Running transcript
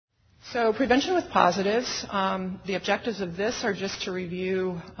So prevention with positives, the objectives of this are just to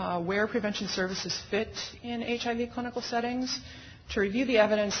review where prevention services fit in HIV clinical settings, to review the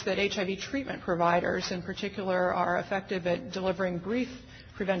evidence that HIV treatment providers in particular are effective at delivering brief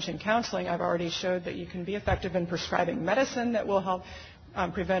prevention counseling. I've already showed that you can be effective in prescribing medicine that will help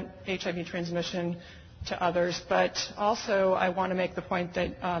prevent HIV transmission to others, but also I want to make the point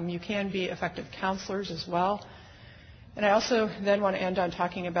that you can be effective counselors as well. And I also then want to end on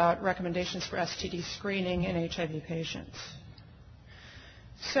talking about recommendations for STD screening in HIV patients.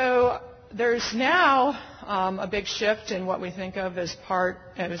 So there's now a big shift in what we think of as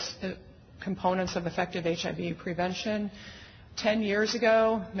components of effective HIV prevention. 10 years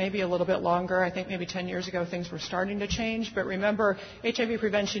ago, maybe a little bit longer, I think maybe 10 years ago things were starting to change. But remember, HIV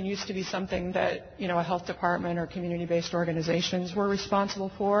prevention used to be something that, a health department or community-based organizations were responsible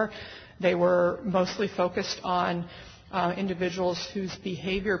for. They were mostly focused on individuals whose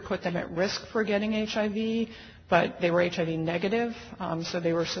behavior put them at risk for getting HIV, but they were HIV negative. So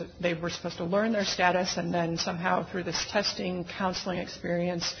they were supposed to learn their status, and then somehow through this testing, counseling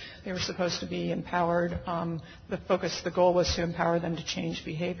experience, they were supposed to be empowered. The goal was to empower them to change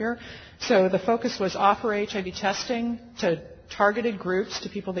behavior. So the focus was offer HIV testing to targeted groups, to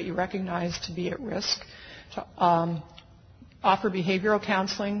people that you recognize to be at risk, to offer behavioral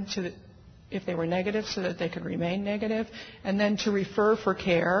counseling if they were negative so that they could remain negative, and then to refer for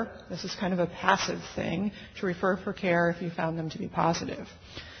care. This is kind of a passive thing, to refer for care if you found them to be positive.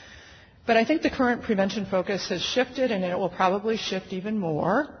 But I think the current prevention focus has shifted, and it will probably shift even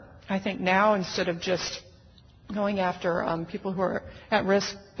more. I think now, instead of just going after people who are at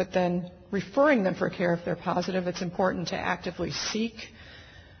risk but then referring them for care if they're positive, it's important to actively seek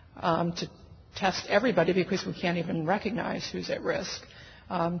to test everybody, because we can't even recognize who's at risk.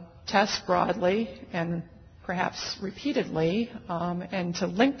 Test broadly and perhaps repeatedly, and to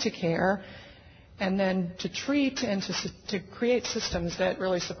link to care, and then to treat and to create systems that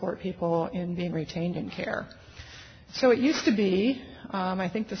really support people in being retained in care. So it used to be, I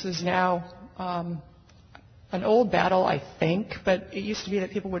think this is now an old battle, I think, but it used to be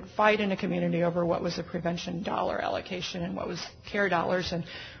that people would fight in a community over what was a prevention dollar allocation and what was care dollars. And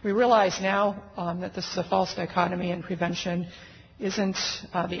we realize now that this is a false dichotomy, and prevention isn't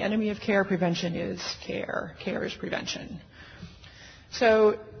the enemy of care. Prevention is care. Care is prevention.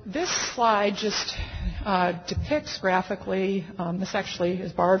 So this slide just depicts graphically, this actually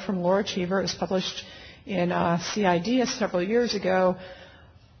is borrowed from Laura Cheever. It was published in CID several years ago.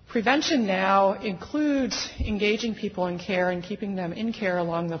 Prevention now includes engaging people in care and keeping them in care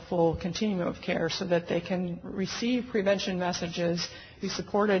along the full continuum of care so that they can receive prevention messages, be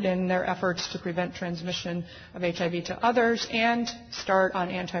supported in their efforts to prevent transmission of HIV to others, and start on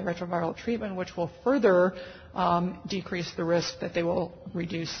antiretroviral treatment, which will further decrease the risk that they will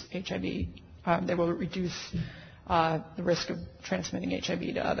reduce HIV. They will reduce the risk of transmitting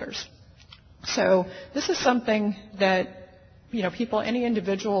HIV to others. So this is something that people, any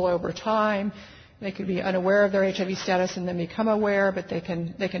individual over time, they could be unaware of their HIV status and then become aware, but they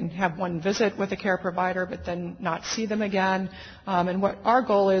can have one visit with a care provider but then not see them again. And what our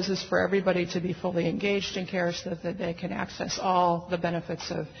goal is for everybody to be fully engaged in care so that they can access all the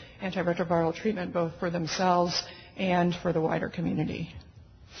benefits of antiretroviral treatment, both for themselves and for the wider community.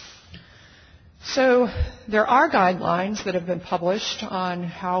 So there are guidelines that have been published on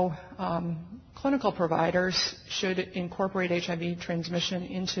how clinical providers should incorporate HIV transmission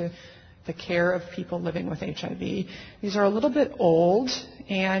into the care of people living with HIV. These are a little bit old,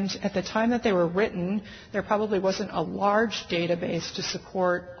 and at the time that they were written, there probably wasn't a large database to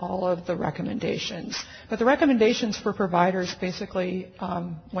support all of the recommendations. But the recommendations for providers basically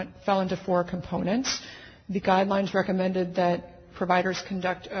fell into four components. The guidelines recommended that providers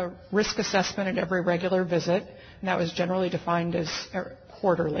conduct a risk assessment at every regular visit, and that was generally defined as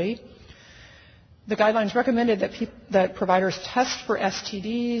quarterly. The guidelines recommended that providers test for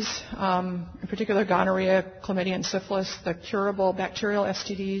STDs, in particular gonorrhea, chlamydia, and syphilis, the curable bacterial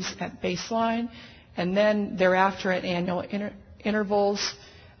STDs at baseline, and then thereafter at annual intervals,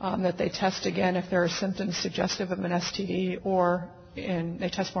 that they test again if there are symptoms suggestive of an STD, or they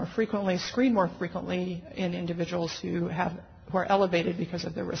test more frequently, screen more frequently in individuals who are elevated because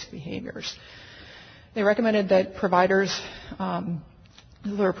of their risk behaviors. They recommended that providers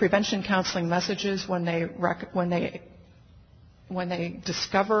deliver prevention counseling messages when they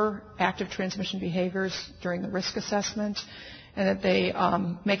discover active transmission behaviors during the risk assessment, and that they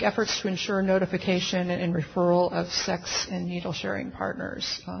make efforts to ensure notification and referral of sex and needle sharing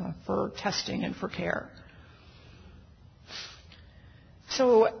partners for testing and for care.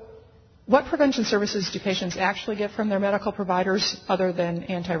 So what prevention services do patients actually get from their medical providers other than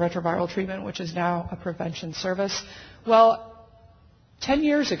antiretroviral treatment, which is now a prevention service? Well, 10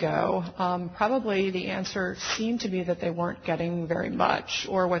 years ago, probably the answer seemed to be that they weren't getting very much,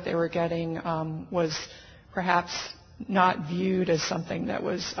 or what they were getting was perhaps not viewed as something that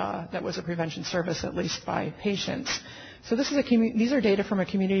was a prevention service, at least by patients. So these are data from a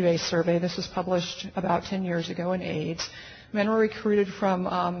community-based survey. This was published about 10 years ago in AIDS. Men were recruited from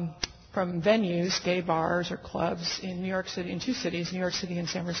venues, gay bars or clubs in New York City, in two cities, New York City and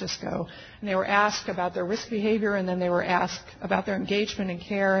San Francisco. And they were asked about their risk behavior, and then they were asked about their engagement in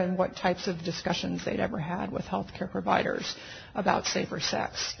care and what types of discussions they'd ever had with healthcare providers about safer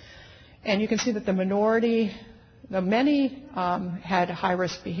sex. And you can see that many had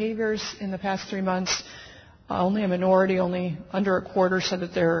high-risk behaviors in the past 3 months. Only a minority, only under a quarter, said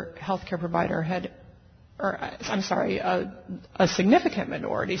that their healthcare provider a significant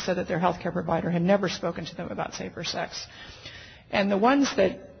minority said that their healthcare provider had never spoken to them about safer sex. And the ones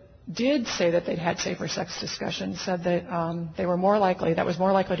that did say that they'd had safer sex discussions said that that was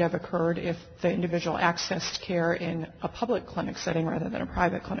more likely to have occurred if the individual accessed care in a public clinic setting rather than a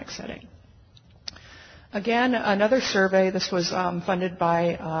private clinic setting. Again, another survey, this was funded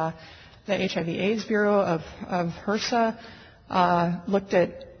by the HIV/AIDS Bureau of HRSA, looked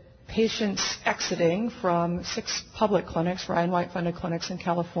at patients exiting from 6 public clinics, Ryan White-funded clinics in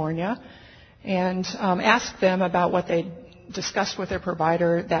California, and asked them about what they discussed with their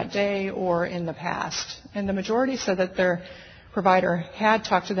provider that day or in the past. And the majority said that their provider had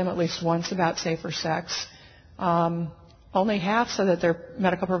talked to them at least once about safer sex. Only half said that their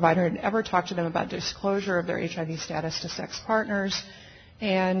medical provider had ever talked to them about disclosure of their HIV status to sex partners,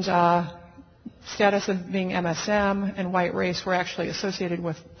 and status of being MSM and white race were actually associated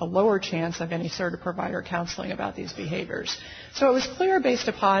with a lower chance of any sort of provider counseling about these behaviors. So it was clear based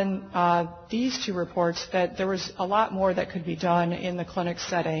upon these 2 reports that there was a lot more that could be done in the clinic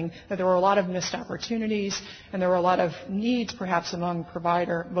setting, that there were a lot of missed opportunities, and there were a lot of needs perhaps among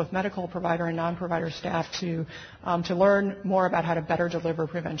both medical provider and non-provider staff to learn more about how to better deliver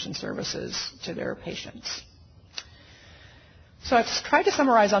prevention services to their patients. So I've tried to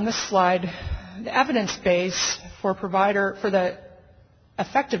summarize on this slide the evidence base for the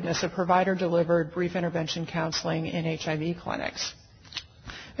effectiveness of provider-delivered brief intervention counseling in HIV clinics.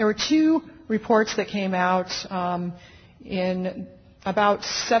 There were 2 reports that came out in about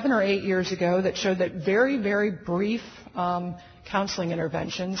 7 or 8 years ago that showed that very, very brief counseling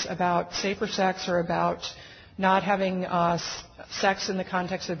interventions about safer sex or about not having sex in the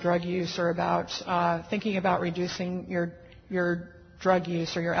context of drug use or about thinking about reducing your drug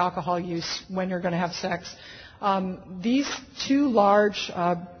use or your alcohol use when you're going to have sex. These 2 large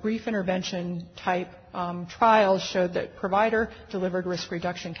brief intervention type trials showed that provider-delivered risk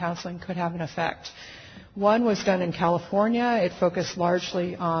reduction counseling could have an effect. One was done in California. It focused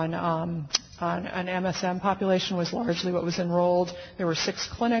largely on an MSM population, was largely what was enrolled. There were 6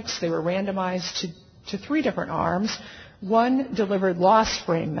 clinics. They were randomized to 3 different arms. One delivered loss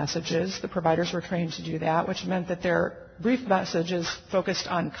frame messages. The providers were trained to do that, which meant that their brief messages focused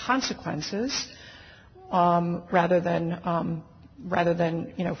on consequences rather than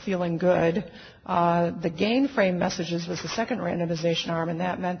feeling good. The gain frame messages was the second randomization arm, and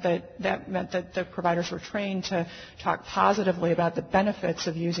that meant that the providers were trained to talk positively about the benefits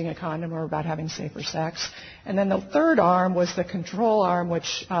of using a condom or about having safer sex. And then the third arm was the control arm,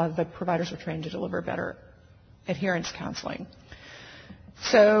 which the providers were trained to deliver better adherence counseling.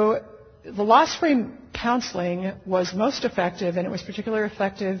 So the loss frame counseling was most effective, and it was particularly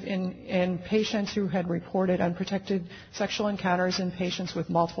effective in patients who had reported unprotected sexual encounters in patients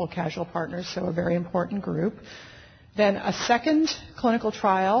with multiple casual partners, so a very important group. Then a second clinical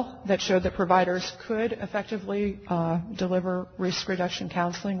trial that showed that providers could effectively deliver risk reduction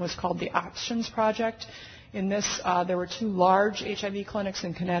counseling was called the Options Project. In this, there were 2 large HIV clinics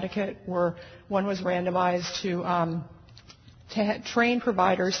in Connecticut where one was randomized to train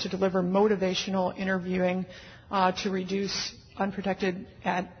providers to deliver motivational interviewing to reduce unprotected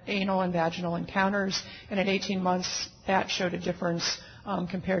anal and vaginal encounters. And at 18 months, that showed a difference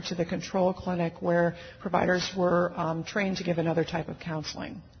compared to the control clinic where providers were trained to give another type of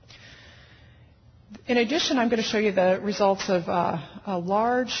counseling. In addition, I'm going to show you the results of a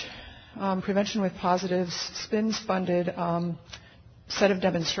large Prevention with Positives SPINS-funded set of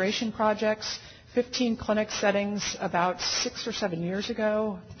demonstration projects. 15 clinic settings about 6 or 7 years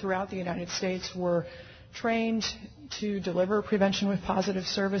ago throughout the United States were trained to deliver prevention with positive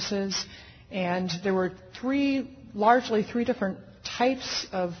services. And there were largely three different types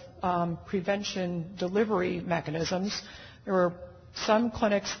of prevention delivery mechanisms. There were some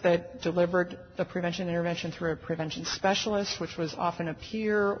clinics that delivered the prevention intervention through a prevention specialist, which was often a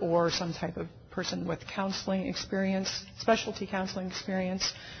peer or some type of person with counseling experience, specialty counseling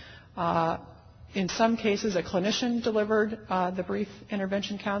experience. In some cases, a clinician delivered the brief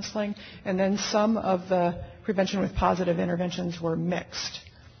intervention counseling, and then some of the prevention with positive interventions were mixed.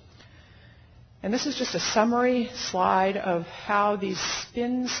 And this is just a summary slide of how these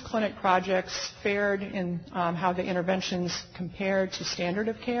SPINS clinic projects fared in how the interventions compared to standard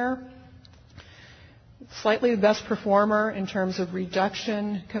of care. Slightly the best performer in terms of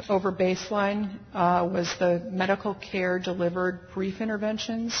reduction over baseline was the medical care delivered brief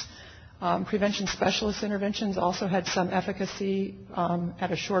interventions. Prevention specialist interventions also had some efficacy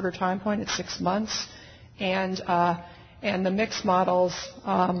at a shorter time point at 6 months. And the mixed models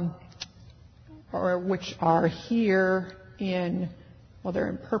which are here in, well, they're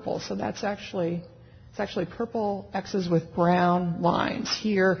in purple, so it's actually purple X's with brown lines.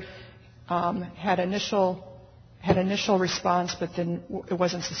 Here had initial response, but then it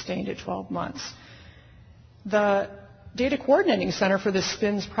wasn't sustained at 12 months. The Data Coordinating Center for the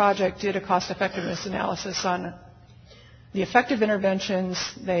SPINS project did a cost-effectiveness analysis on the effective interventions.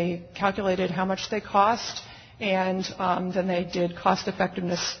 They calculated how much they cost, and then they did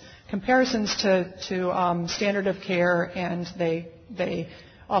cost-effectiveness comparisons to standard of care, and they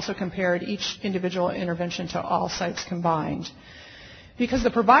also compared each individual intervention to all sites combined. Because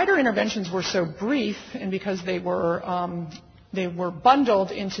the provider interventions were so brief, and because they were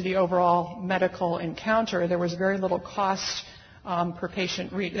bundled into the overall medical encounter, there was very little cost per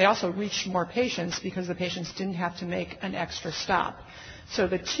patient. They also reached more patients because the patients didn't have to make an extra stop. So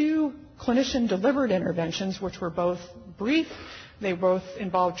the two clinician-delivered interventions, which were both brief, they both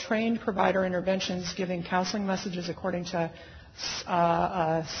involved trained provider interventions giving counseling messages according to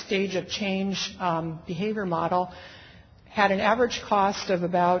a stage of change behavior model, had an average cost of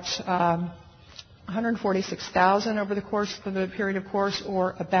about $146,000 over the course of the period of course,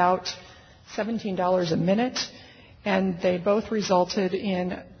 or about $17 a minute, and they both resulted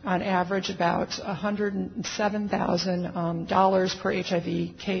in, on average, about $107,000 per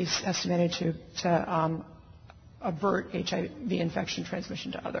HIV case estimated to avert HIV infection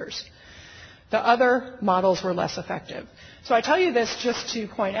transmission to others. The other models were less effective. So I tell you this just to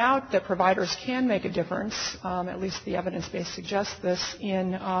point out that providers can make a difference, at least the evidence base suggests this,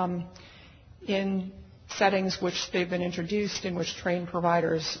 in settings which they've been introduced in which trained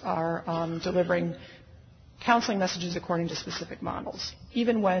providers are delivering counseling messages according to specific models,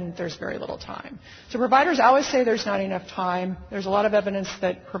 even when there's very little time. So providers always say there's not enough time. There's a lot of evidence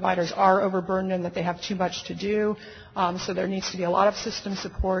that providers are overburdened and that they have too much to do. So there needs to be a lot of system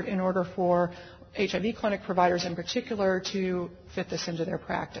support in order for HIV clinic providers in particular to fit this into their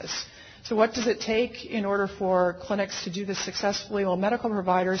practice. So what does it take in order for clinics to do this successfully? Well, medical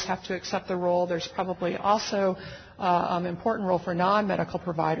providers have to accept the role. There's probably also an important role for non-medical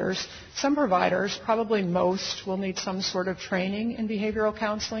providers. Some providers, probably most, will need some sort of training in behavioral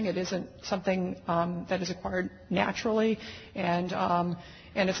counseling. It isn't something that is acquired naturally, and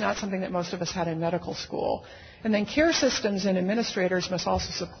it's not something that most of us had in medical school. And then care systems and administrators must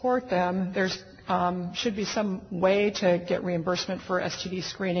also support them. There's should be some way to get reimbursement for STD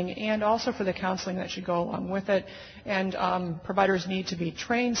screening and also for the counseling that should go along with it. And providers need to be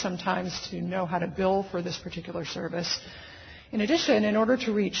trained sometimes to know how to bill for this particular service. In addition, in order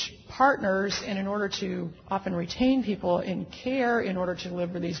to reach partners and in order to often retain people in care, in order to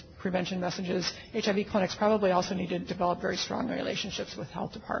deliver these prevention messages, HIV clinics probably also need to develop very strong relationships with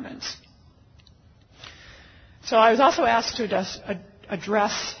health departments. So I was also asked to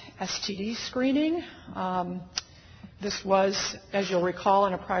address STD screening. This was, as you'll recall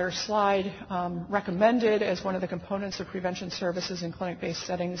in a prior slide, recommended as one of the components of prevention services in clinic-based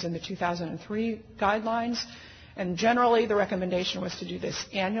settings in the 2003 guidelines. And generally, the recommendation was to do this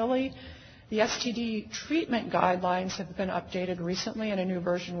annually. The STD treatment guidelines have been updated recently, and a new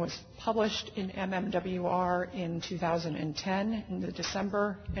version was published in MMWR in 2010 in a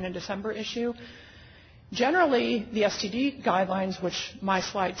December issue. Generally, the STD guidelines, which my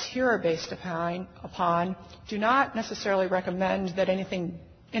slides here are based upon, do not necessarily recommend that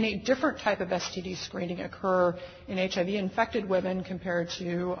any different type of STD screening occur in HIV-infected women compared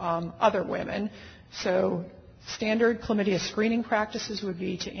to other women. So standard chlamydia screening practices would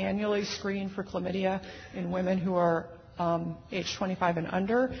be to annually screen for chlamydia in women who are age 25 and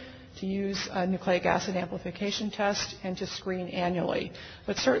under, to use a nucleic acid amplification test, and to screen annually.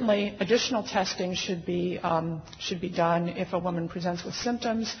 But certainly additional testing should be done if a woman presents with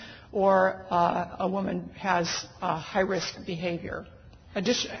symptoms or a woman has high-risk behavior,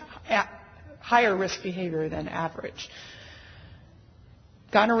 higher risk behavior than average.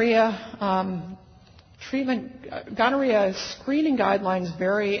 Gonorrhea gonorrhea screening guidelines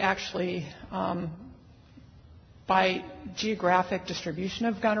vary actually by geographic distribution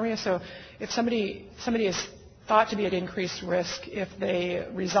of gonorrhea. So if somebody is thought to be at increased risk if they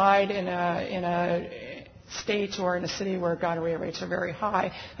reside in a state or in a city where gonorrhea rates are very high,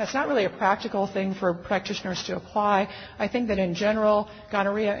 that's not really a practical thing for practitioners to apply. I think that in general,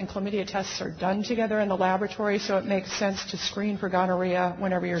 gonorrhea and chlamydia tests are done together in the laboratory, so it makes sense to screen for gonorrhea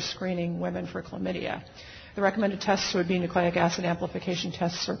whenever you're screening women for chlamydia. The recommended tests would be nucleic acid amplification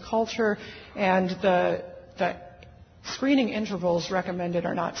tests or culture, and the screening intervals recommended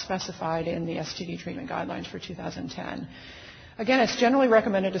are not specified in the STD treatment guidelines for 2010. Again, it's generally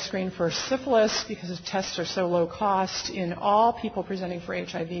recommended to screen for syphilis because the tests are so low cost in all people presenting for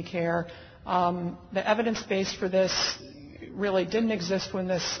HIV care. The evidence base for this really didn't exist when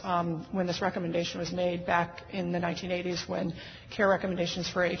this recommendation was made back in the 1980s when care recommendations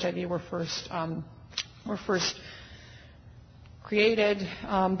for HIV were first created,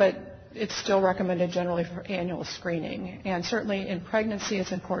 but it's still recommended generally for annual screening. And certainly in pregnancy,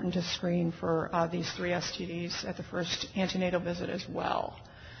 it's important to screen for these 3 STDs at the first antenatal visit as well.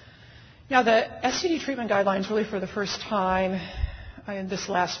 Now, the STD treatment guidelines really for the first time in this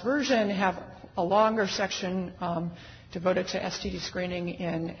last version have a longer section devoted to STD screening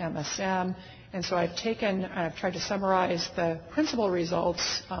in MSM. And so I've tried to summarize the principal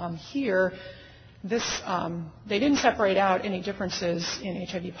results here. They didn't separate out any differences in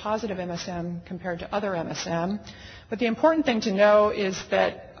HIV positive MSM compared to other MSM. But the important thing to know is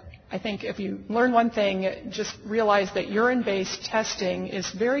that I think if you learn one thing, just realize that urine-based testing is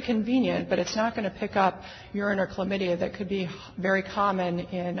very convenient, but it's not going to pick up urine or chlamydia that could be very common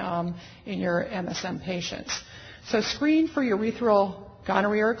in your MSM patients. So screen for urethral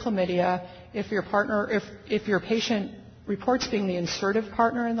gonorrhea or chlamydia if your patient reports being the insertive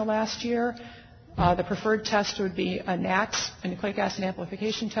partner in the last year. The preferred test would be a NATS, a nucleic acid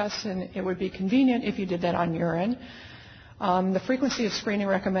amplification test, and it would be convenient if you did that on urine. The frequency of screening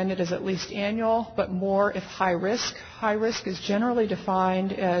recommended is at least annual, but more if high risk. High risk is generally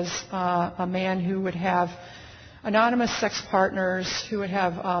defined as a man who would have anonymous sex partners, who would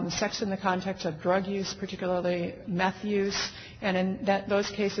have sex in the context of drug use, particularly meth use, and in those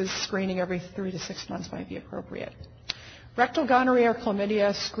cases, screening every 3 to 6 months might be appropriate. Rectal gonorrhea or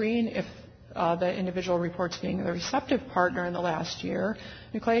chlamydia, screen if the individual reports being the receptive partner in the last year.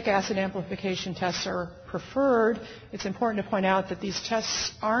 Nucleic acid amplification tests are preferred. It's important to point out that these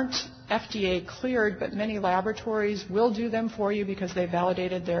tests aren't FDA cleared, but many laboratories will do them for you because they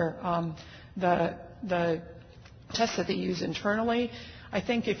validated the tests that they use internally. I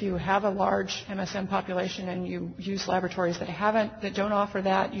think if you have a large MSM population and you use laboratories that don't offer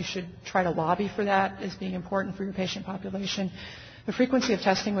that, you should try to lobby for that as being important for your patient population. The frequency of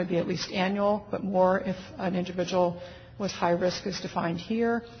testing would be at least annual, but more if an individual was high risk as defined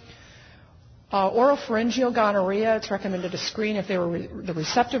here. Oropharyngeal gonorrhea, it's recommended to screen if they were the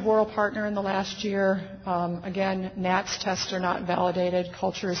receptive oral partner in the last year. Again, NATS tests are not validated.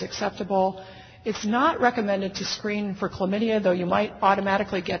 Culture is acceptable. It's not recommended to screen for chlamydia, though you might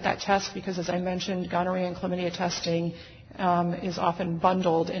automatically get that test because, as I mentioned, gonorrhea and chlamydia testing is often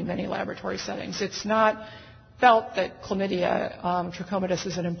bundled in many laboratory settings. It's not felt that chlamydia trachomatis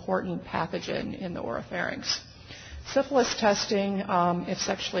is an important pathogen in the oropharynx. Syphilis testing, if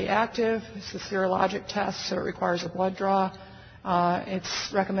sexually active, it's the serologic test, so it requires a blood draw.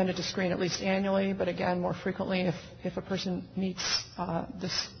 It's recommended to screen at least annually, but again, more frequently if a person meets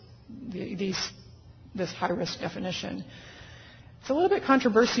this high-risk definition. It's a little bit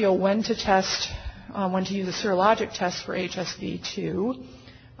controversial when to use a serologic test for HSV2.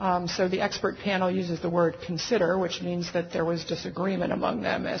 So the expert panel uses the word consider, which means that there was disagreement among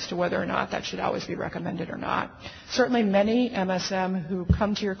them as to whether or not that should always be recommended or not. Certainly many MSM who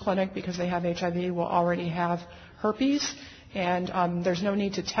come to your clinic because they have HIV will already have herpes, and there's no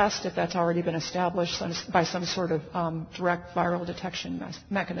need to test if that's already been established by some sort of direct viral detection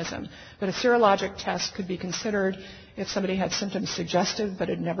mechanism. But a serologic test could be considered if somebody had symptoms suggestive but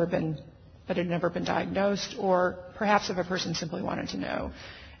had never been diagnosed, or perhaps if a person simply wanted to know.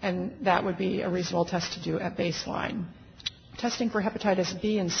 And that would be a reasonable test to do at baseline. Testing for hepatitis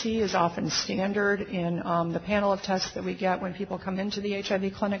B and C is often standard in the panel of tests that we get when people come into the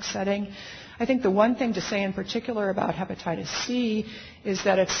HIV clinic setting. I think the one thing to say in particular about hepatitis C is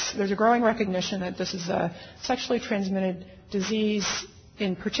that there's a growing recognition that this is a sexually transmitted disease.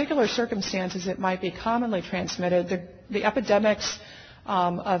 In particular circumstances, it might be commonly transmitted. The epidemics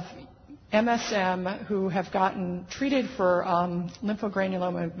of MSM who have gotten treated for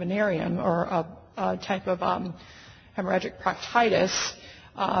lymphogranuloma venereum, or a type of hemorrhagic proctitis,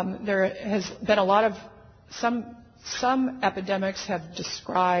 There has been a lot of some epidemics have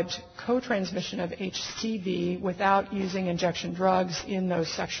described co-transmission of HCV without using injection drugs in those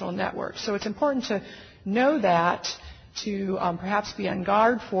sexual networks. So it's important to know that, to perhaps be on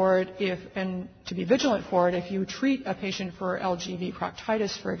guard for it and to be vigilant for it if you treat a patient for LGV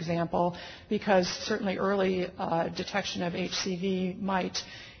proctitis, for example, because certainly early detection of HCV might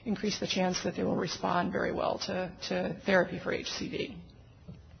increase the chance that they will respond very well to therapy for HCV.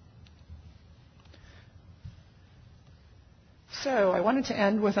 So I wanted to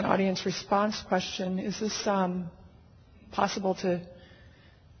end with an audience response question. Is this possible to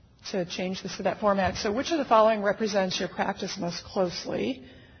change this to that format? So which of the following represents your practice most closely?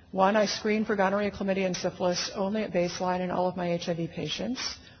 1, I screen for gonorrhea, chlamydia, and syphilis only at baseline in all of my HIV patients.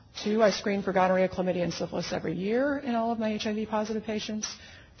 2, I screen for gonorrhea, chlamydia, and syphilis every year in all of my HIV-positive patients.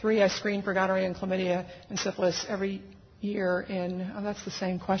 3, I screen for gonorrhea and chlamydia and syphilis every year in, oh, that's the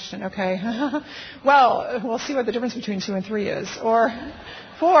same question. Okay. Well, we'll see what the difference between 2 and 3 is. Or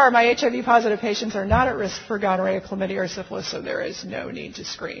 4, my HIV-positive patients are not at risk for gonorrhea, chlamydia, or syphilis, so there is no need to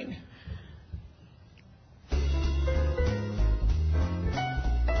screen.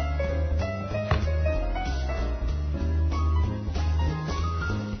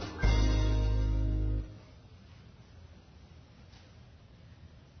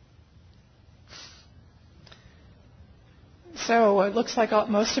 So it looks like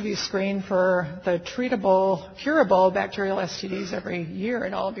most of you screen for the treatable, curable bacterial STDs every year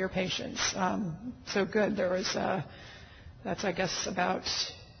in all of your patients. So good. There was, that's I guess about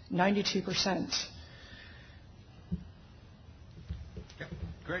 92%. Yeah,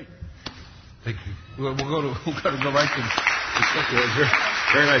 great. Thank you. We'll go right to.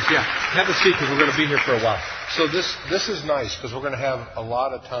 Very nice. Yeah, have a seat because we're going to be here for a while. So this is nice because we're going to have a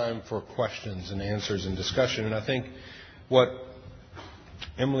lot of time for questions and answers and discussion. And I think what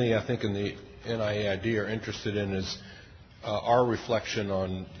Emily, I think, and the NIAID are interested in is our reflection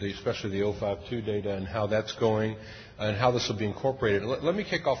on especially the 052 data and how that's going and how this will be incorporated. Let me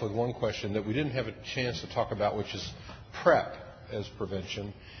kick off with one question that we didn't have a chance to talk about, which is PrEP as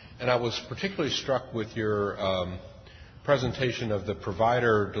prevention. And I was particularly struck with your presentation of the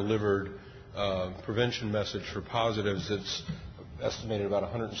provider-delivered prevention message for positives that's estimated about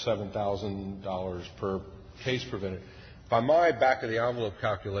 $107,000 per case prevented. By my back-of-the-envelope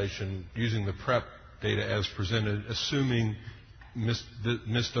calculation, using the PrEP data as presented, assuming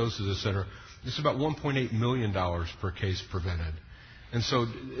missed doses, et cetera, it's about $1.8 million per case prevented. And so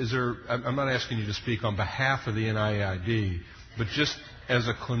I'm not asking you to speak on behalf of the NIAID, but just as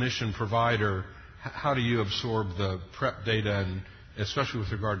a clinician provider, how do you absorb the PrEP data, and especially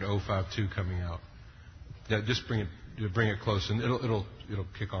with regard to 052 coming out? Yeah, just bring it close, and it'll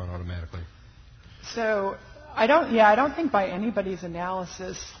kick on automatically. So I don't think by anybody's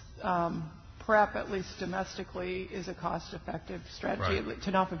analysis, PrEP, at least domestically, is a cost-effective strategy. Right.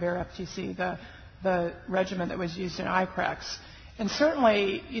 Tenofovir FTC, the regimen that was used in IPREX. And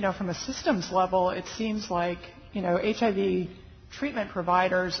certainly, from a systems level, it seems like, HIV treatment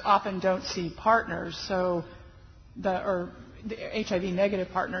providers often don't see partners, or the HIV negative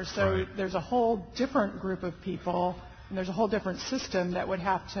partners. So right. There's a whole different group of people, and there's a whole different system that would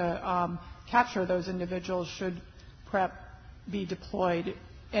have to capture those individuals should PrEP be deployed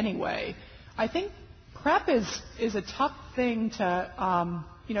anyway. I think PrEP is a tough thing to,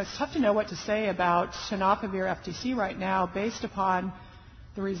 it's tough to know what to say about tenofovir FTC right now based upon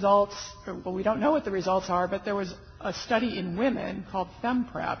the results. Well, we don't know what the results are, but there was a study in women called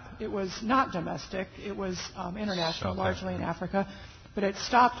FemPrep. It was not domestic. It was international, largely in Africa. But it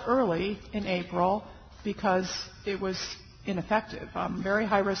stopped early in April because it was ineffective. Very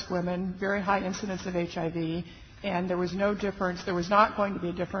high-risk women, very high incidence of HIV, and there was no difference. There was not going to be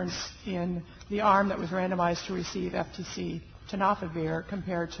a difference in the arm that was randomized to receive FTC tenofovir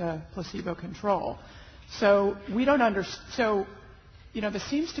compared to placebo control. So we don't understand. So, there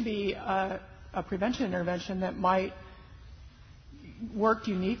seems to be a prevention intervention that might work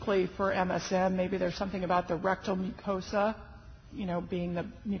uniquely for MSM. Maybe there's something about the rectal mucosa, being the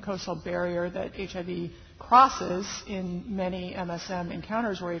mucosal barrier that HIV crosses in many MSM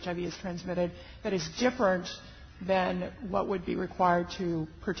encounters where HIV is transmitted, that is different than what would be required to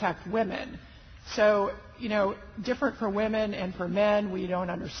protect women. So, different for women and for men. We don't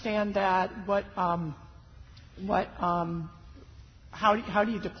understand that. How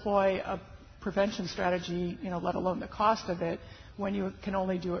do you deploy a prevention strategy, let alone the cost of it? when you can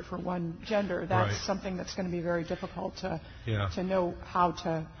only do it for one gender, that's Right. something that's going to be very difficult to Yeah. know how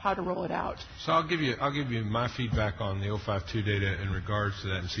to roll it out. So I'll give you my feedback on the 052 data in regards to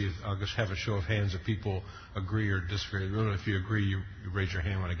that, and see if I'll just have a show of hands if people agree or disagree. I don't know if you agree, you raise your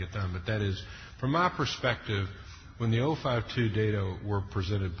hand when I get done. But that is, from my perspective, when the 052 data were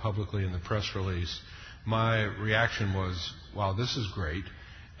presented publicly in the press release, my reaction was, wow, this is great.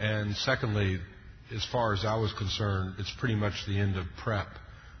 And secondly, as far as I was concerned, it's pretty much the end of PrEP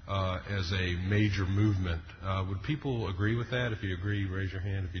as a major movement. Would people agree with that? If you agree, raise your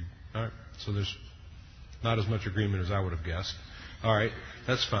hand. All right. So there's not as much agreement as I would have guessed. All right.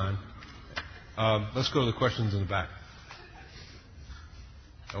 That's fine. Let's go to the questions in the back.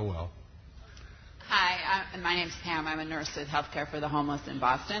 Oh, well. Hi, my name's Pam. I'm a nurse at Healthcare for the Homeless in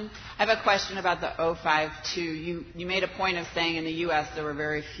Boston. I have a question about the 052. You made a point of saying in the U.S. there were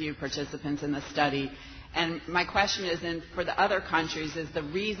very few participants in the study. And my question is, for the other countries, is the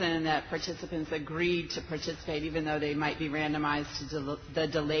reason that participants agreed to participate, even though they might be randomized to the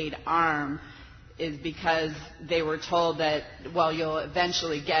delayed arm, is because they were told that, well, you'll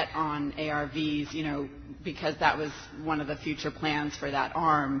eventually get on ARVs, because that was one of the future plans for that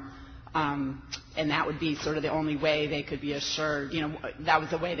arm. And that would be sort of the only way they could be assured, that was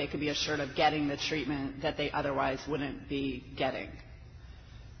the way they could be assured of getting the treatment that they otherwise wouldn't be getting.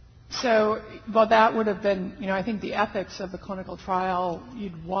 So, well, that would have been, I think the ethics of the clinical trial,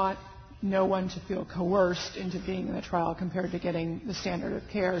 you'd want no one to feel coerced into being in the trial compared to getting the standard of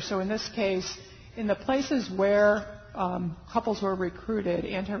care. So in this case, in the places where couples were recruited,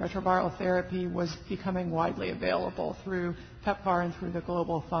 antiretroviral therapy was becoming widely available through PEPFAR and through the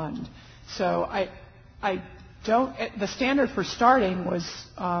Global Fund. So the standard for starting was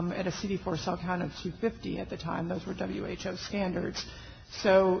at a CD4 cell count of 250 at the time. Those were WHO standards.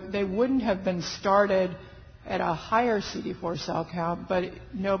 So they wouldn't have been started at a higher CD4 cell count, but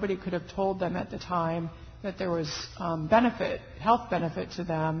nobody could have told them at the time that there was health benefit to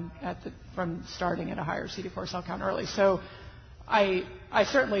them from starting at a higher CD4 cell count early. So I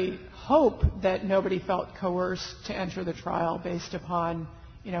certainly hope that nobody felt coerced to enter the trial based upon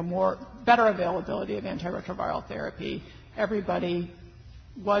better availability of antiretroviral therapy. Everybody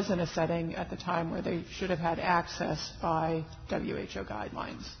was in a setting at the time where they should have had access by WHO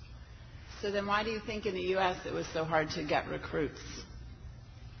guidelines. So then why do you think in the U.S. it was so hard to get recruits?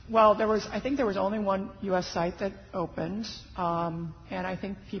 Well, I think there was only one U.S. site that opened, and I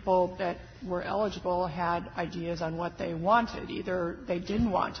think people that were eligible had ideas on what they wanted. Either they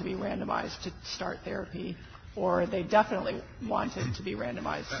didn't want to be randomized to start therapy, or they definitely wanted to be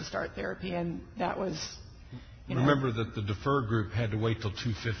randomized to start therapy, and that was, Remember that the deferred group had to wait till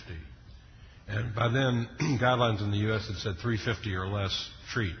 250. And by then, guidelines in the U.S. had said 350 or less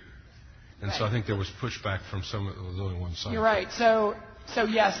treat. And right. So I think there was pushback from some, it was only one side. You're right. So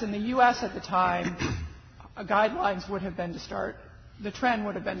yes, in the U.S. at the time, guidelines would have been the trend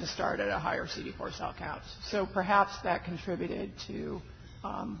would have been to start at a higher CD4 cell count. So perhaps that contributed to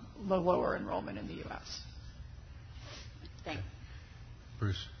the lower enrollment in the U.S. Thanks.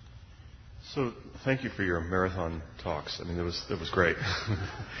 Bruce. So thank you for your marathon talks. I mean, it was great.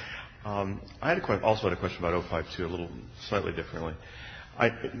 I also had a question about 052 a little slightly differently.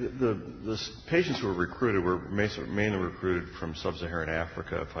 The patients who were recruited were mainly recruited from sub-Saharan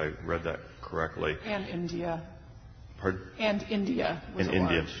Africa, if I read that correctly. And India. Pardon? And India was a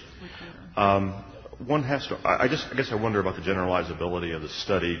large recruiter. One has to. I guess I wonder about the generalizability of the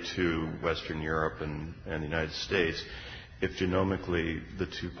study to Western Europe and the United States, if genomically the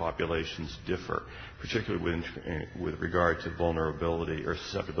two populations differ, particularly with regard to vulnerability or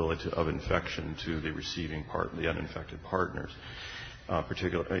susceptibility of infection to the receiving part, the uninfected partners.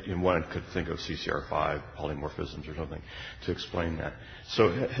 Particularly, one could think of CCR5 polymorphisms or something to explain that. So,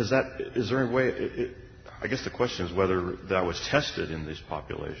 is there a way? I guess the question is whether that was tested in this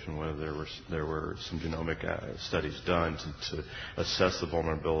population, whether there were some genomic studies done to assess the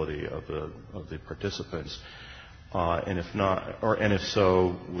vulnerability of the participants, and if not, and if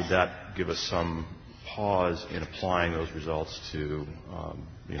so, would that give us some pause in applying those results to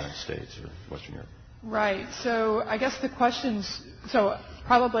the United States or Western Europe? Right. So I guess the questions,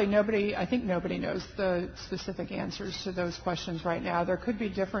 probably I think nobody knows the specific answers to those questions right now. There could be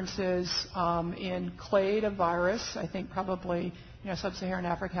differences in clade of virus. I think probably, sub-Saharan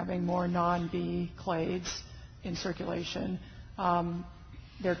Africa having more non-B clades in circulation.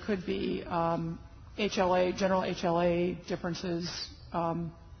 There could be general HLA differences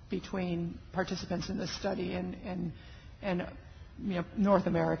between participants in this study and North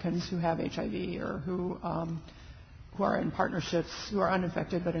Americans who have HIV or who are in partnerships, who are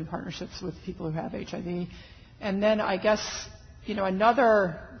uninfected but in partnerships with people who have HIV. And then I guess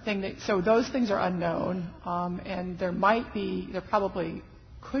Another thing so those things are unknown, and there probably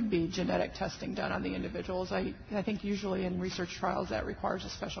could be genetic testing done on the individuals. I think usually in research trials that requires a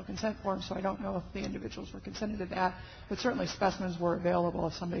special consent form, so I don't know if the individuals were consented to that, but certainly specimens were available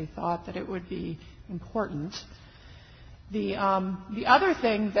if somebody thought that it would be important. The other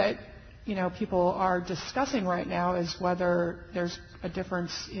thing that people are discussing right now is whether there's a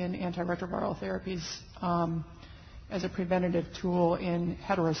difference in antiretroviral therapies as a preventative tool in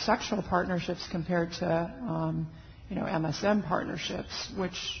heterosexual partnerships compared to MSM partnerships,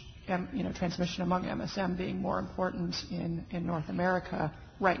 which transmission among MSM being more important in North America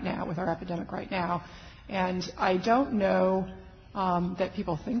right now with our epidemic right now. And I don't know that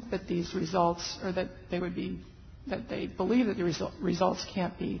people think that these results, or that they believe that the results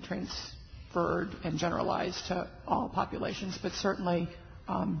can't be transferred and generalized to all populations, but certainly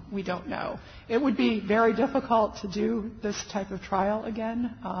we don't know. It would be very difficult to do this type of trial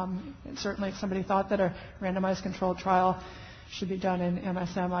again. And certainly if somebody thought that a randomized controlled trial should be done in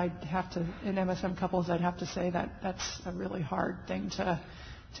MSM, in MSM couples, I'd have to say that that's a really hard thing to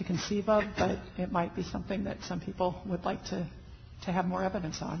conceive of, but it might be something that some people would like to have more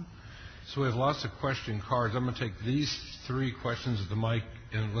evidence on. So we have lots of question cards. I'm going to take these 3 questions at the mic,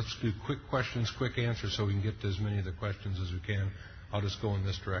 and let's do quick questions, quick answers, so we can get to as many of the questions as we can. I'll just go in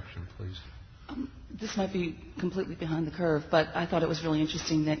this direction, please. This might be completely behind the curve, but I thought it was really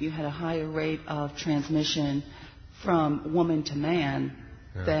interesting that you had a higher rate of transmission from woman to man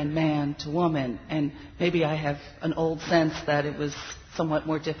than man to woman. And maybe I have an old sense that it was somewhat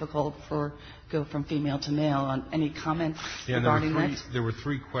more difficult go from female to male. On any comments regarding that? There were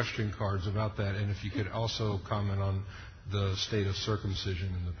 3 question cards about that, and if you could also comment on the state of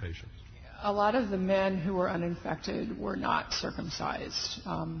circumcision in the patients. A lot of the men who were uninfected were not circumcised.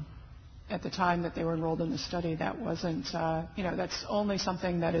 At the time that they were enrolled in the study, that wasn't, that's only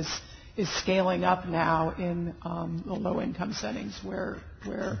something that is scaling up now in the low-income settings where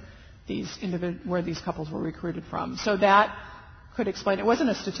these couples were recruited from. So that could explain. It wasn't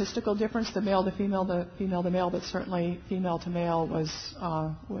a statistical difference, the male to female, the female to male, but certainly female to male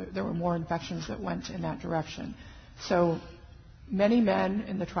there were more infections that went in that direction. So many men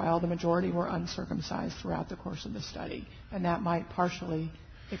in the trial, the majority were uncircumcised throughout the course of the study, and that might partially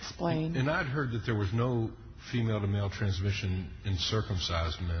explain. And I'd heard that there was no female to male transmission in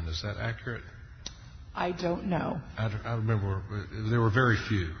circumcised men. Is that accurate? I don't know. I remember there were very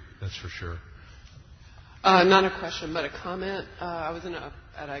few, that's for sure. Not a question, but a comment. I was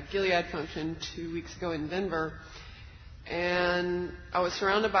at a Gilead function 2 weeks ago in Denver, and I was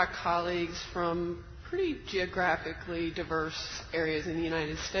surrounded by colleagues from pretty geographically diverse areas in the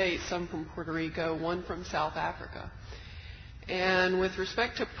United States, some from Puerto Rico, one from South Africa. And with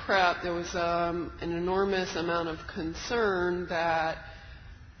respect to PrEP, there was an enormous amount of concern that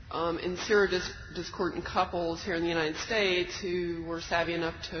in serodiscordant couples here in the United States who were savvy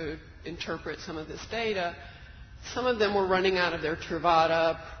enough to interpret some of this data, some of them were running out of their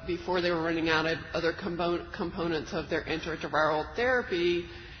Truvada before they were running out of other components of their antiretroviral therapy,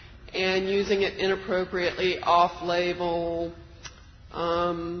 and using it inappropriately off-label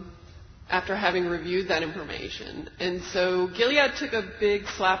after having reviewed that information. And so Gilead took a big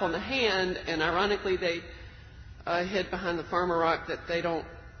slap on the hand, and ironically they hid behind the pharma rock that they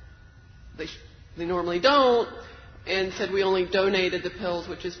normally don't, and said we only donated the pills,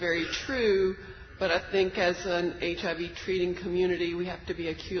 which is very true, but I think as an HIV treating community we have to be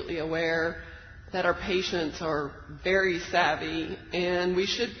acutely aware that our patients are very savvy, and we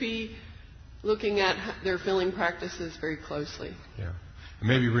should be looking at their filling practices very closely. Yeah. And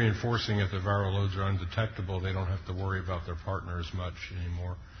maybe reinforcing if the viral loads are undetectable, they don't have to worry about their partner as much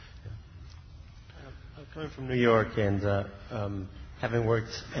anymore. I'm coming from New York, and having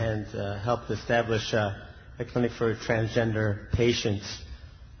worked and helped establish a clinic for transgender patients,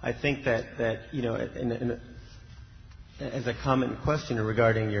 I think that as a comment and question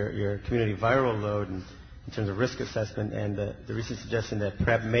regarding your community viral load and in terms of risk assessment and the recent suggestion that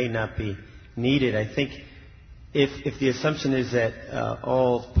PrEP may not be needed, I think if the assumption is that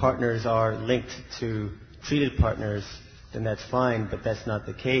all partners are linked to treated partners, then that's fine, but that's not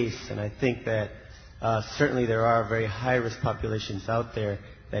the case. And I think that certainly there are very high-risk populations out there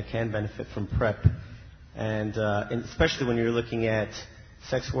that can benefit from PrEP. And especially when you're looking at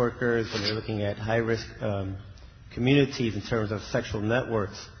sex workers, when you're looking at high-risk communities in terms of sexual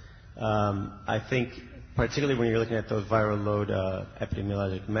networks, I think particularly when you're looking at those viral load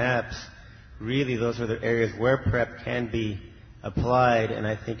epidemiologic maps, really those are the areas where PrEP can be applied, and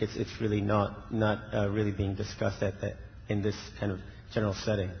I think it's really not really being discussed in this kind of general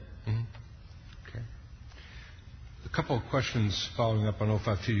setting. Mm-hmm. Okay. The couple of questions following up on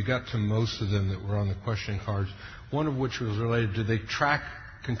 052. You got to most of them that were on the question cards, one of which was related, do they track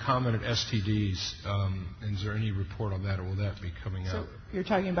concomitant STDs? And is there any report on that, or will that be coming out? So you're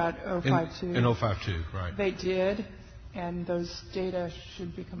talking about 052? In 052, right. They did, and those data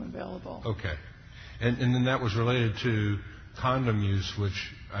should become available. Okay. And then that was related to condom use,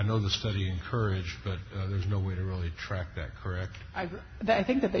 which I know the study encouraged, but there's no way to really track that, correct? I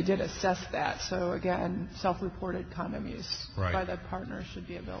think that they did assess that. So, again, self-reported condom use by the partner should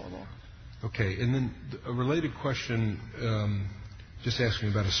be available. Okay. And then a related question, just asking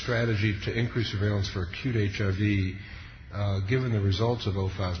about a strategy to increase surveillance for acute HIV, given the results of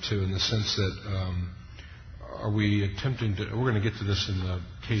 052 in the sense that are we attempting to, we're going to get to this in the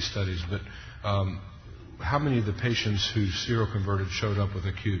case studies, but how many of the patients who seroconverted showed up with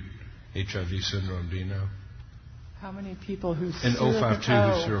acute HIV syndrome, do you know? How many people who in 052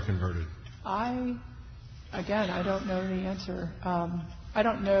 who seroconverted? I don't know the answer. I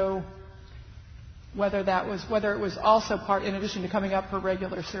don't know whether it was also part, in addition to coming up for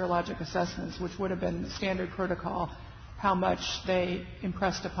regular serologic assessments, which would have been standard protocol, how much they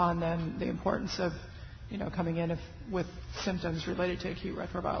impressed upon them the importance of, coming in with symptoms related to acute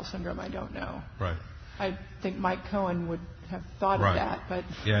retroviral syndrome. I don't know. Right. I think Mike Cohen would have thought of that, but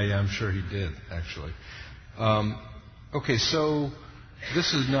yeah, I'm sure he did actually. Okay, so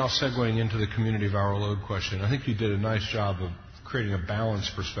this is now segueing into the community viral load question. I think you did a nice job of creating a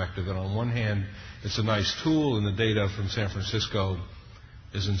balanced perspective. And on one hand, it's a nice tool, and the data from San Francisco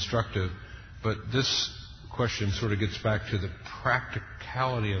is instructive. But this question sort of gets back to the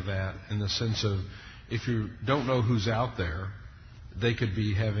practicality of that in the sense of if you don't know who's out there, they could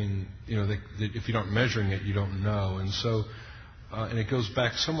be having, if you aren't measuring it, you don't know. And so, and it goes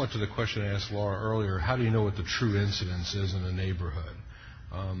back somewhat to the question I asked Laura earlier, how do you know what the true incidence is in a neighborhood?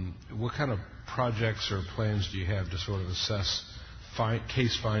 What kind of projects or plans do you have to sort of assess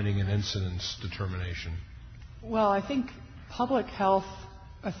case finding and incidence determination? Well, I think public health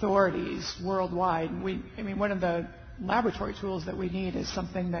authorities worldwide, one of the laboratory tools that we need is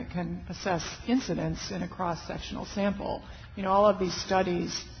something that can assess incidence in a cross-sectional sample. All of these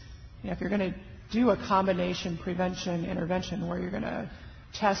studies, if you're going to do a combination prevention intervention where you're going to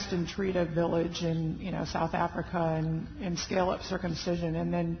test and treat a village in South Africa and scale up circumcision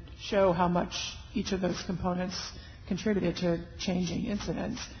and then show how much each of those components contributed to changing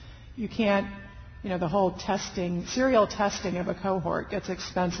incidence, you can't, the whole serial testing of a cohort gets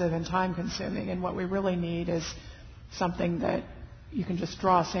expensive and time consuming, and what we really need is something that you can just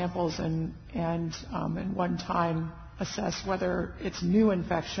draw samples and in one time assess whether it's new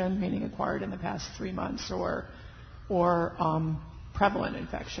infection, meaning acquired in the past 3 months, or prevalent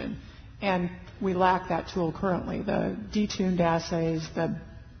infection. And we lack that tool currently. The detuned assays, the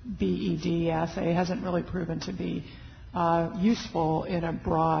BED assay hasn't really proven to be useful in a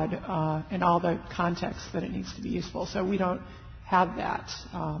broad, in all the contexts that it needs to be useful. So we don't have that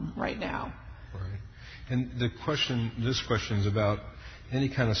right now. Right. And this question is about any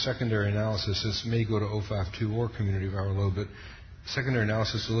kind of secondary analysis. This may go to 052 or community viral load, but secondary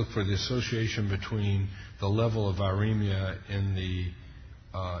analysis to look for the association between the level of viremia in the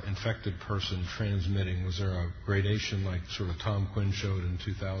infected person transmitting. Was there a gradation like sort of Tom Quinn showed in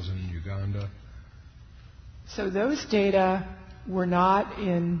 2000 in Uganda? So those data were not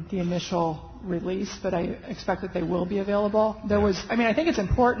in the initial release, but I expect that they will be available. I think it's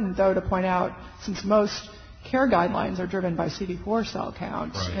important, though, to point out, since most care guidelines are driven by CD4 cell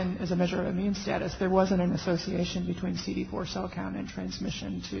count and as a measure of immune status, there wasn't an association between CD4 cell count and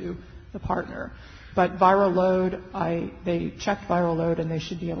transmission to the partner. But viral load, they checked viral load, and they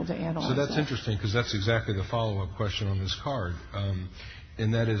should be able to analyze that. So that's interesting, because that's exactly the follow-up question on this card.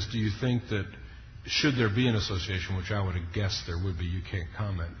 And that is, do you think that should there be an association, which I would have guessed there would be, you can't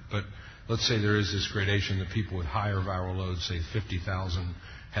comment, but let's say there is this gradation that people with higher viral loads, say 50,000,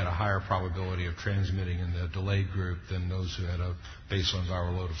 had a higher probability of transmitting in the delayed group than those who had a baseline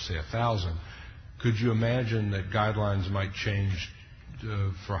viral load of, say, 1,000. Could you imagine that guidelines might change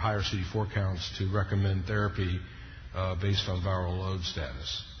for higher CD4 counts to recommend therapy based on viral load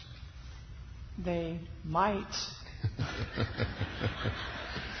status? They might.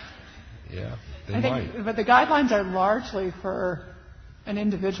 Yeah, they might. But the guidelines are largely for an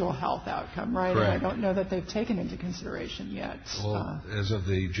individual health outcome, right? Correct. And I don't know that they've taken into consideration yet. Well, as of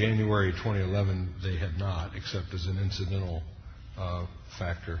the January 2011, they had not, except as an incidental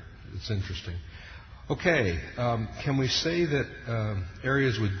factor. It's interesting. Okay, can we say that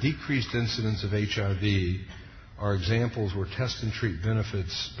areas with decreased incidence of HIV are examples where test and treat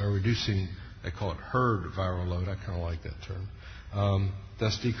benefits are reducing, they call it herd viral load, I kind of like that term,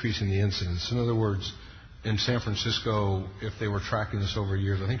 thus decreasing the incidence? In other words, in San Francisco, if they were tracking this over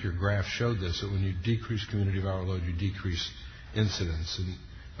years, I think your graph showed this, that when you decrease community viral load, you decrease incidence. And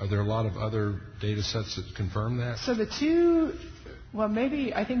are there a lot of other data sets that confirm that? So I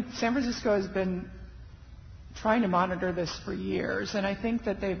think San Francisco has been trying to monitor this for years, and I think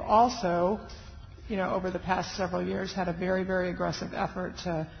that they've also, over the past several years, had a very, very aggressive effort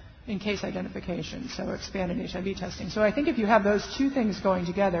in case identification, so expanded HIV testing. So I think if you have those two things going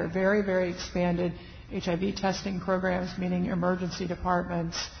together, very, very expanded HIV testing programs, meaning emergency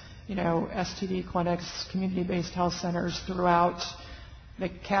departments, STD clinics, community-based health centers throughout the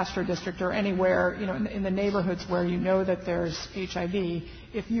Castro district or anywhere, in the neighborhoods where that there's HIV,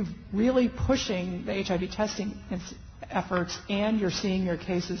 if you're really pushing the HIV testing efforts and you're seeing your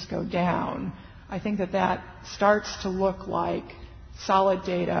cases go down, I think that starts to look like solid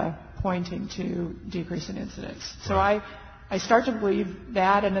data pointing to decrease in incidence. So right. I start to believe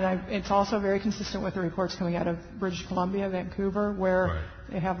that, and then it's also very consistent with the reports coming out of British Columbia, Vancouver, where right.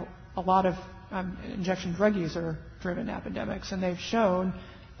 they have a lot of injection drug user-driven epidemics, and they've shown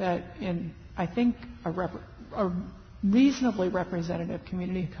that in, I think, a reasonably representative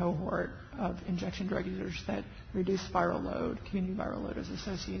community cohort of injection drug users that reduced viral load, community viral load is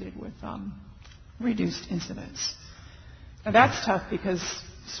associated with reduced incidence. Now that's tough because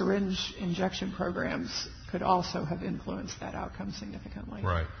syringe injection programs could also have influenced that outcome significantly.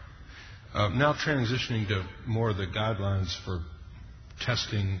 Right. Now transitioning to more of the guidelines for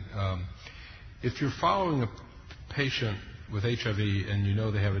testing. If you're following a patient with HIV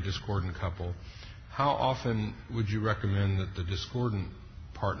and they have a discordant couple, how often would you recommend that the discordant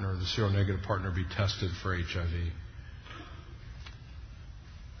partner, the seronegative partner, be tested for HIV?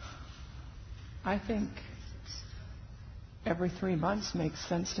 I think every 3 months makes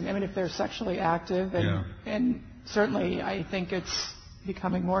sense to me. I mean, if they're sexually active, and certainly I think it's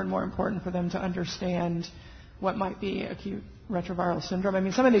becoming more and more important for them to understand what might be acute retroviral syndrome. I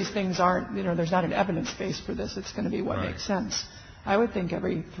mean, some of these things aren't, there's not an evidence base for this. It's going to be what right. makes sense. I would think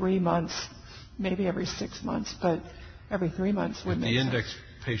every 3 months, maybe every 6 months, but every 3 months would make sense. If the index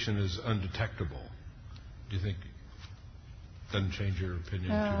patient is undetectable, do you think doesn't change your opinion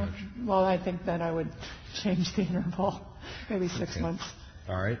too much? Well, I think then I would change the interval, maybe 6 months.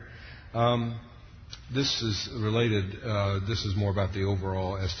 All right. This is related. This is more about the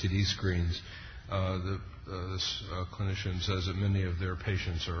overall STD screens. This clinician says that many of their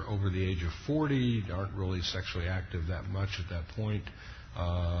patients are over the age of 40, aren't really sexually active that much at that point.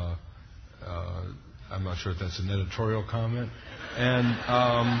 I'm not sure if that's an editorial comment. And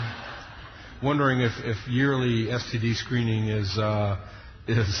wondering if yearly STD screening is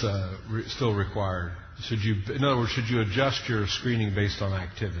still required. In other words, should you adjust your screening based on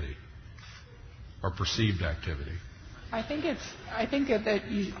activity or perceived activity? I think that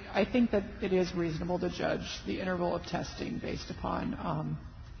it is reasonable to judge the interval of testing based upon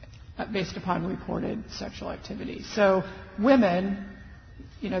reported sexual activity. So women,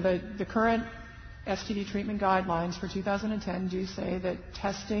 the current STD treatment guidelines for 2010 do say that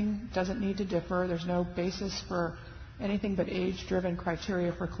testing doesn't need to differ. There's no basis for anything but age-driven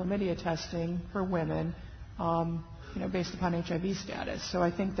criteria for chlamydia testing for women, based upon HIV status. So I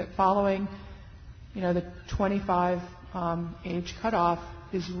think that following, the 25 age cutoff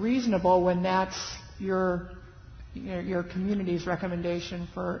is reasonable when that's your community's recommendation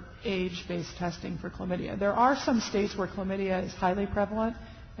for age-based testing for chlamydia. There are some states where chlamydia is highly prevalent,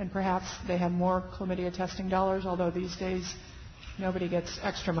 and perhaps they have more chlamydia testing dollars, although these days nobody gets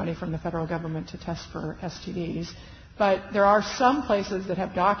extra money from the federal government to test for STDs. But there are some places that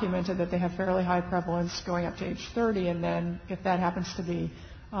have documented that they have fairly high prevalence going up to age 30, and then if that happens to be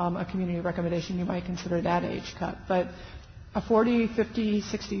a community recommendation, you might consider that age cut. But a 40, 50,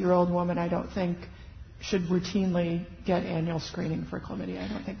 60-year-old woman, I don't think, should routinely get annual screening for chlamydia. I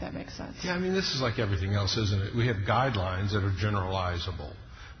don't think that makes sense. Yeah, I mean, this is like everything else, isn't it? We have guidelines that are generalizable.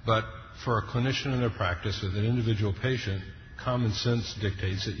 But for a clinician in their practice with an individual patient, common sense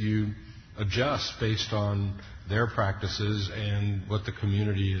dictates that you adjust based on their practices and what the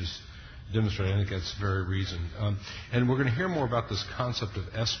community is demonstrating. I think that's very reason. And we're going to hear more about this concept of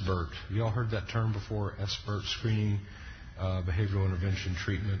SBIRT. You all heard that term before, SBIRT, screening, behavioral intervention,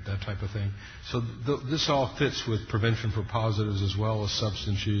 treatment, that type of thing. So this all fits with prevention for positives as well as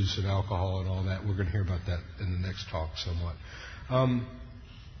substance use and alcohol and all that. We're going to hear about that in the next talk somewhat.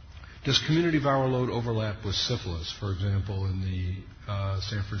 Does community viral load overlap with syphilis, for example, in the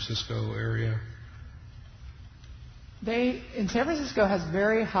San Francisco area? In San Francisco has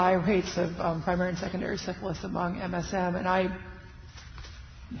very high rates of primary and secondary syphilis among MSM, and I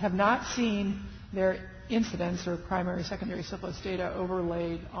have not seen their incidence or primary secondary syphilis data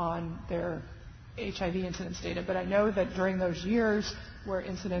overlaid on their HIV incidence data, but I know that during those years where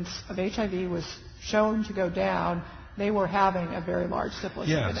incidence of HIV was shown to go down, they were having a very large syphilis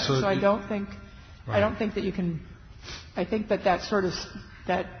epidemic. So I don't think that you can. I think that sort of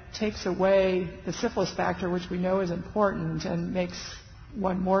that takes away the syphilis factor, which we know is important, and makes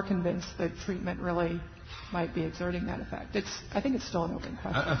one more convinced that treatment really might be exerting that effect. I think it's still an open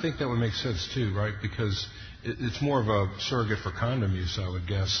question. I think that would make sense too, right? Because it's more of a surrogate for condom use, I would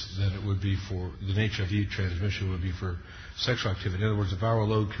guess, than it would be for the HIV transmission would be for sexual activity. In other words, the viral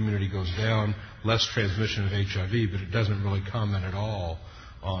load community goes down, less transmission of HIV, but it doesn't really comment at all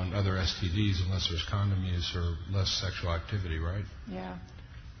on other STDs unless there's condom use or less sexual activity, right? Yeah.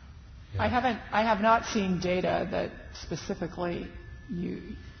 I have not seen data that specifically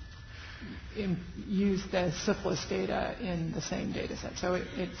use the syphilis data in the same data set. So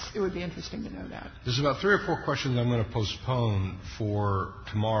it would be interesting to know that. There's about 3 or 4 questions I'm going to postpone for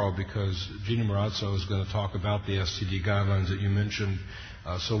tomorrow because Gina Marazzo is going to talk about the STD guidelines that you mentioned.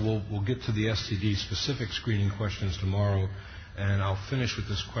 So we'll get to the STD specific screening questions tomorrow. And I'll finish with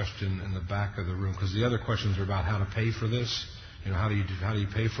this question in the back of the room because the other questions are about how to pay for this. You know, how do you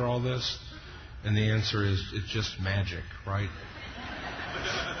pay for all this? And the answer is it's just magic, right?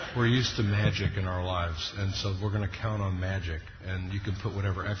 We're used to magic in our lives, and so we're going to count on magic. And you can put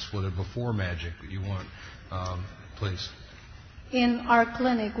whatever expletive before magic that you want. Please. In our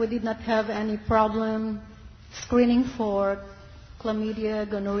clinic, we did not have any problem screening for chlamydia,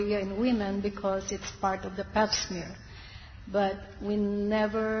 gonorrhea in women because it's part of the pap smear. But we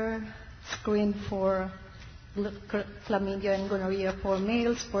never screened for chlamydia and gonorrhea for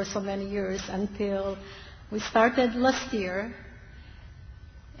males for so many years until we started last year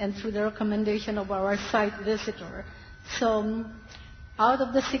and through the recommendation of our site visitor. So out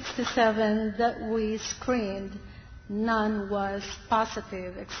of the 67 that we screened, none was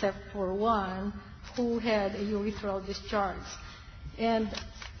positive except for one who had a urethral discharge. And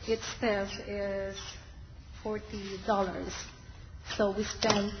its test is $40. So we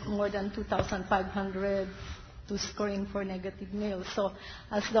spent more than $2,500 to screen for negative males. So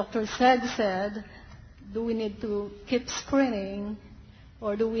as Dr. said, do we need to keep screening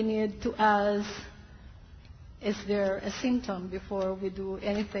or do we need to ask, is there a symptom before we do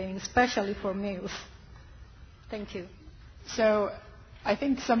anything, especially for males? Thank you. So I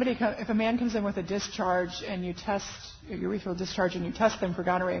think if a man comes in with a discharge and you test a urethral discharge and you test them for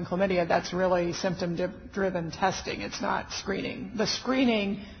gonorrhea and chlamydia, that's really symptom-driven testing. It's not screening. The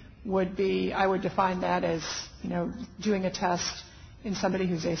screening would be, I would define that as, doing a test in somebody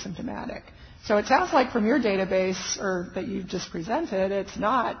who's asymptomatic. So it sounds like from your database or that you just presented, it's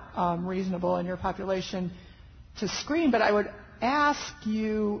not reasonable in your population to screen. But I would ask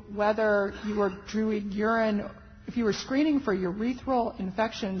you whether you were doing urine. If you were screening for urethral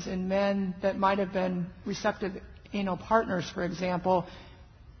infections in men that might have been receptive anal partners, for example,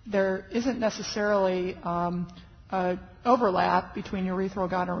 there isn't necessarily an overlap between urethral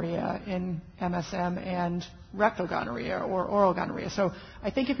gonorrhea in MSM and rectal gonorrhea or oral gonorrhea. So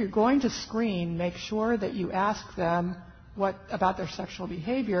I think if you're going to screen, make sure that you ask them about their sexual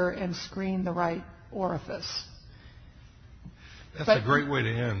behavior and screen the right orifice. That's a great way to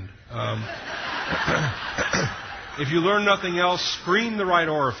end. If you learn nothing else, screen the right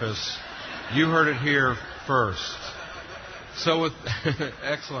orifice. You heard it here first. So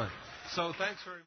excellent. So thanks very much.